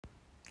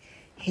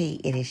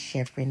Hey, it is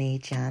Chef Renee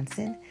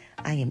Johnson.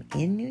 I am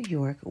in New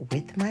York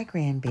with my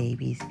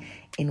grandbabies,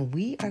 and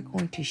we are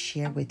going to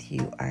share with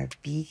you our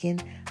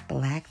vegan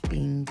black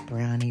bean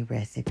brownie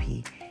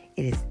recipe.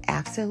 It is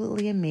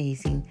absolutely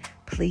amazing.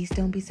 Please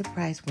don't be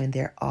surprised when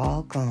they're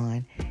all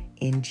gone.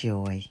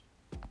 Enjoy.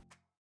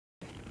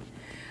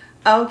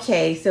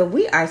 Okay, so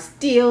we are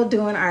still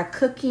doing our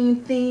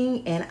cooking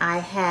thing, and I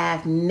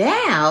have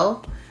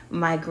now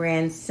my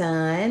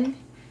grandson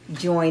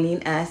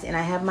joining us, and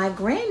I have my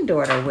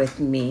granddaughter with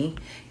me.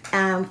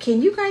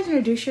 Can you guys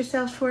introduce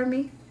yourselves for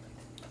me?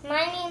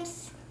 My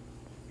name's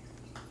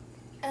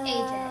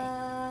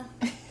AJ.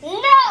 No,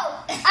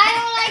 I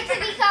don't like to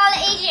be called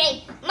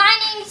AJ. My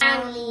name's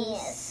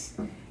Brownies.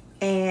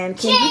 And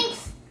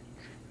Jinx.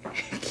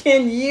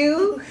 Can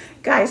you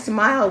guys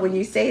smile when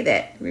you say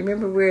that?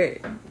 Remember,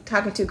 we're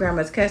talking to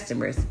Grandma's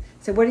customers.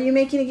 So what are you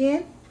making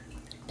again?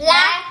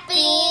 Black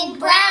bean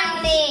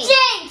brownies.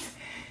 Jinx.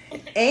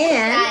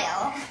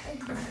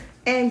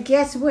 And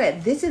guess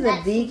what? This is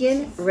a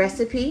vegan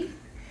recipe.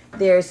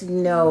 There's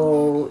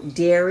no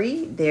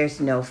dairy. There's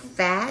no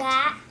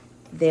fat.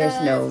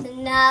 There's no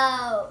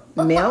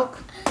milk.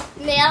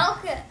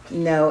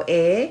 No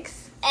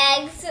eggs.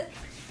 And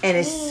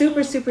it's super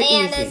easy.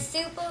 It's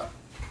super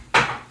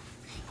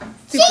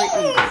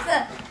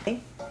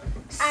easy.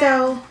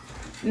 So,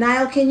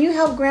 Niall, can you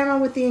help Grandma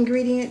with the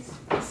ingredients?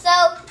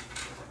 So,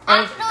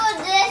 after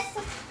this,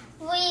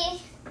 we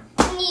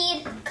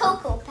need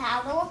cocoa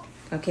powder.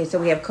 Okay, so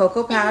we have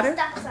cocoa powder.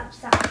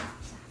 Stop.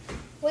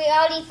 We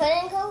already put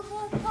in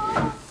cocoa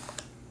powder.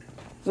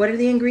 What are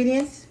the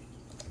ingredients?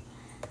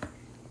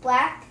 2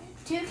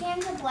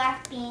 cans of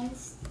black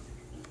beans,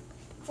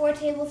 4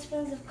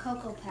 tablespoons of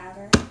cocoa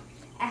powder,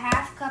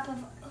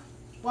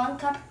 1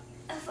 cup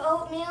of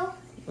oatmeal,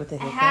 What the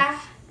heck?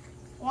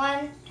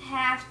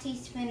 1/2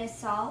 teaspoon of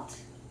salt,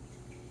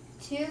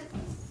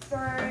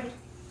 2/3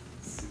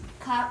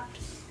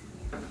 cups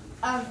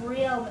of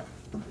real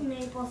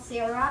maple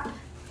syrup,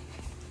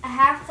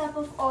 1/2 cup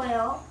of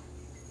oil,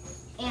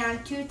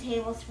 and 2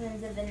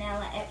 tablespoons of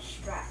vanilla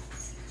extract.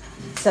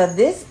 So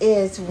this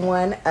is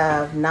one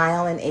of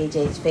Niall and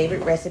AJ's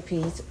favorite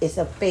recipes. It's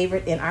a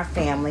favorite in our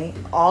family.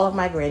 All of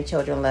my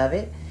grandchildren love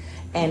it.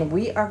 And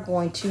we are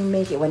going to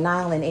make it. Well,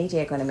 Niall and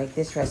AJ are going to make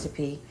this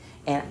recipe,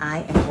 and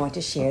I am going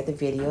to share the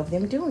video of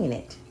them doing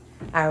it.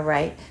 All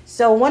right.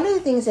 So one of the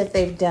things that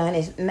they've done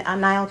is,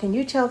 Niall, can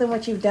you tell them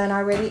what you've done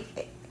already?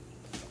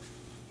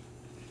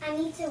 I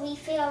need to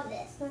refill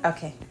this.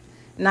 Okay.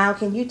 Niall,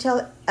 can you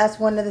tell us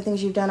one of the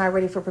things you've done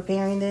already for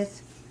preparing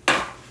this?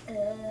 I've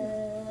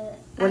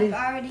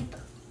already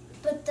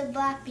put the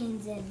black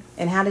beans in.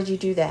 And how did you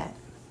do that?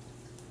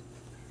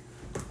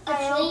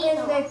 I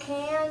opened the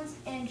cans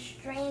and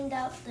strained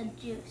out the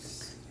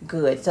juice.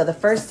 Good. So the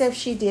first step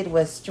she did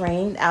was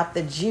strain out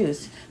the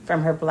juice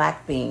from her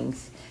black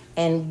beans.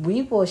 And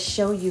we will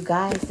show you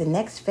guys the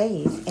next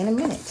phase in a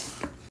minute.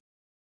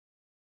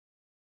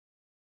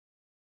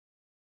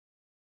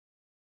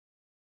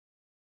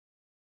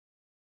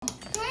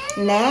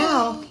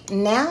 Now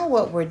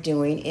what we're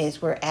doing is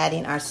we're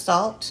adding our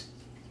salt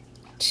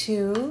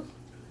to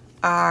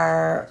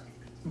our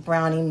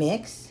brownie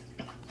mix.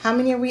 How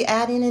many are we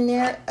adding in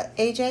there,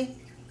 AJ?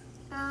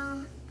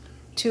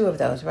 2 of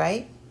those,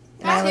 right?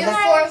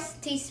 2/4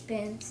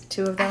 teaspoons.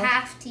 2 of those?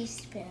 1/2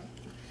 teaspoon.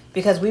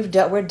 Because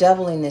we're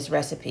doubling this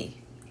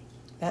recipe.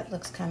 That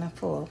looks kind of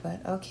full,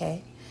 but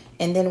okay.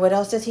 And then what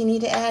else does he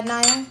need to add,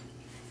 Niall?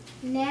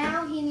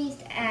 Now he needs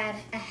to add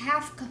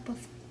 1/2 cup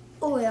of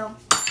oil.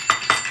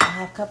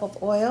 1/2 cup of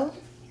oil.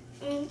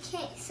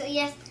 Okay, so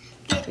yes.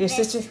 Your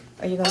sister,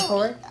 are you going to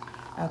pour it?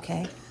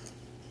 Okay.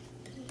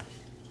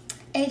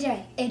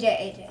 AJ.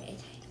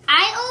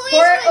 I always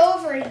pour it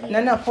over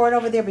here. No, pour it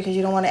over there because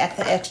you don't want to add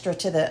the extra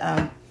to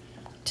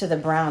the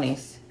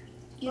brownies.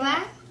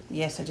 What?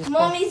 Yes, so just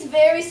Mommy's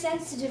very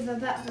sensitive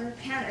about her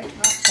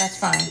countertop. That's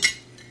fine.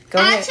 Go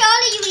ahead.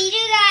 Actually, we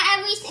do that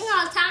every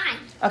single time.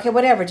 Okay,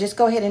 whatever. Just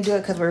go ahead and do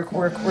it because we're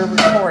recording.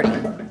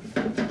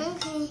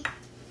 Okay.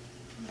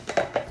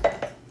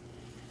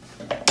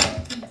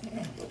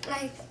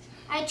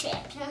 I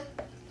tripped, huh?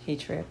 He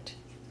tripped.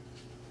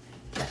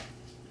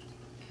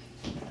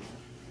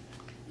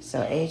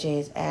 So AJ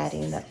is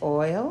adding the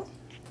oil.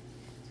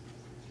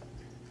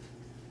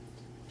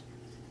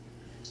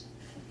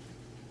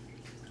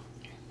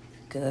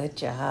 Good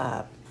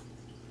job.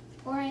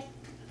 Pour it.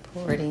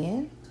 Pour it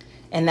in.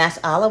 And that's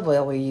olive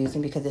oil we're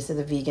using because this is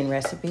a vegan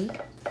recipe.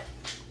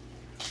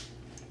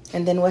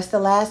 And then what's the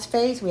last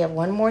phase? We have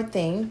one more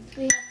thing.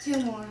 We have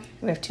 2 more.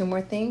 We have 2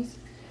 more things.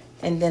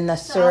 And then the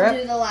So syrup.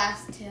 I'll do the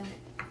last 2.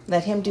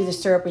 Let him do the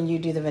syrup and you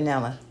do the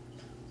vanilla.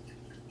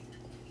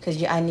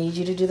 Because I need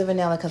you to do the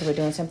vanilla because we're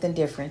doing something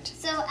different.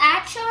 So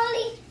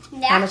actually,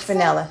 How much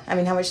vanilla? How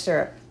much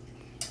syrup?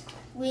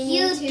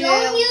 You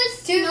don't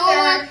use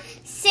normal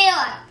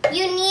syrup.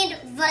 You need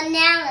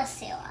vanilla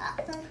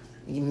syrup.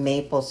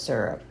 Maple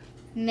syrup.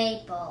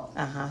 Maple.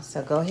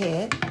 So go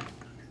ahead.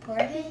 Pour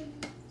it in.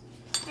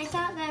 I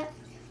thought that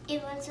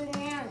it was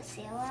vanilla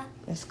syrup.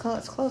 It's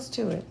close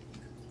to it.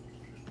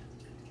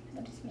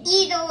 But it's made.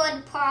 Either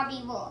would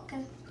probably work.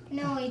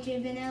 No,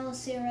 AJ, vanilla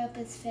syrup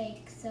is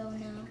fake, so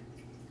no.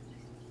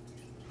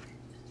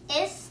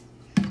 Is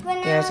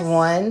vanilla? There's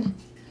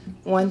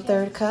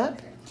 1/3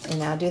 cup, and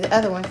now do the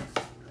other one.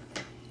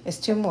 It's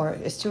 2 more.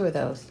 It's 2 of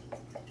those.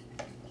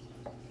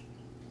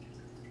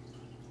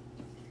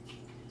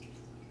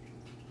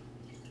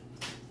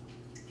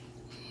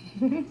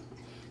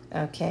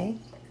 Okay.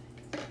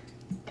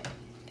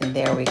 And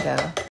there we go.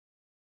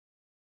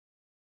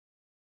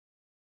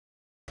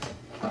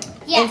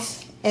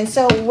 Yes. And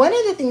so one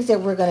of the things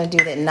that we're going to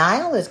do that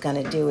Niall is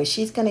going to do is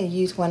she's going to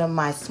use one of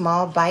my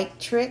small bite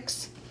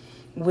tricks,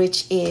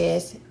 which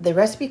is the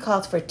recipe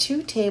calls for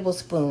 2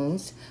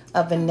 tablespoons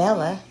of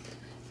vanilla.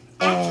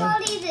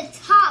 Actually, the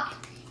top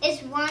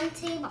is 1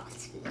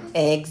 tablespoon.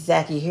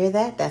 Exactly. You hear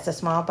that? That's a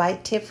small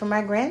bite tip for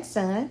my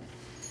grandson.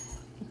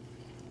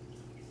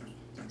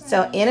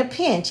 So in a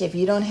pinch, if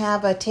you don't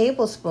have a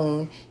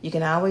tablespoon, you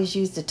can always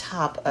use the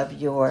top of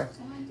your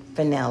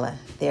vanilla.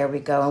 There we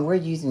go. And we're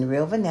using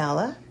real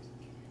vanilla.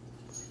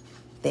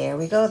 There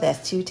we go.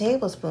 That's 2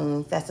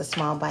 tablespoons. That's a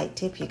small bite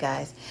tip, you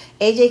guys.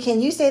 AJ,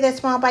 can you say that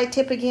small bite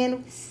tip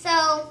again?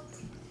 So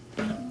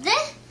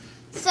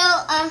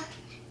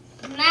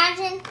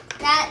imagine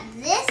that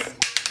this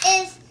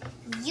is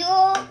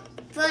your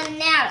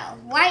vanilla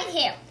right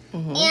here.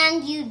 Mm-hmm.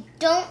 And you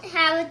don't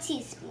have a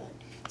teaspoon.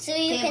 So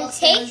you can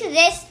take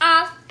this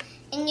off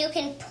and you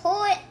can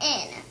pour it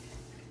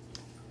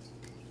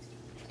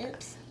in.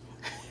 Oops.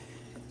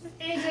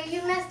 AJ,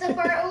 you messed up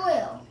our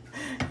oil.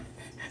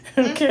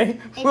 Okay,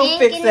 we'll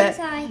fix that.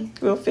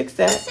 We'll fix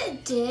that. Yes,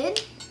 it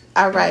did.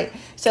 All right,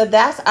 so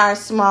that's our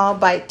small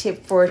bite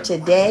tip for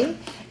today.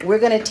 We're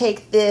going to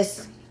take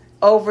this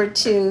over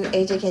to,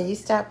 AJ, can you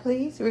stop,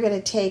 please? We're going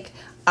to take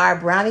our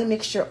brownie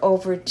mixture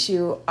over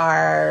to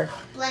our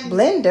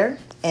blender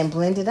and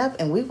blend it up,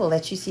 and we will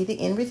let you see the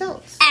end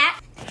results.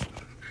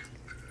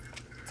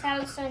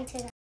 Tablespoon to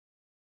that.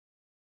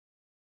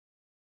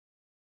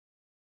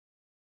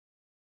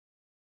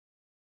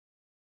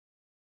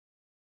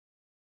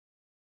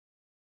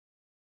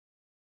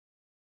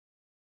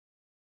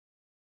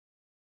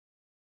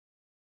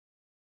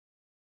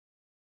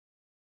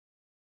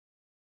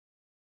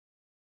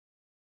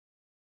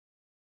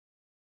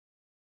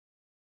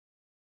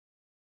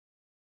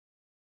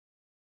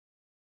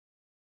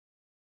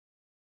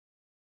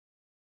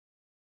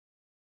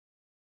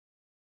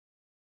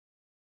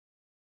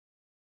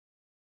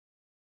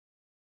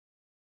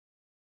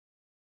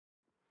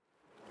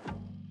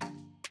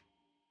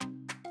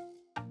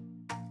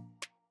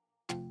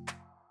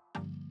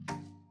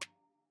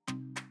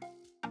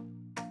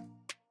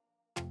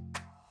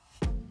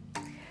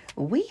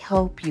 We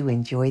hope you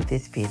enjoyed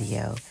this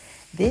video.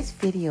 This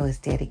video is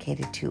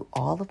dedicated to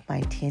all of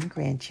my 10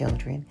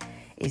 grandchildren.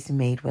 It's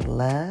made with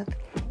love,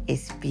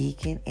 it's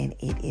vegan, and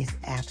it is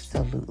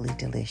absolutely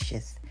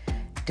delicious.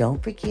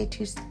 Don't forget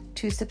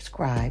to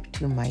subscribe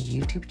to my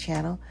YouTube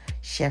channel,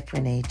 Chef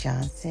Renee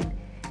Johnson.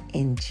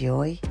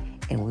 Enjoy,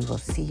 and we will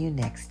see you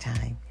next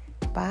time.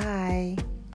 Bye.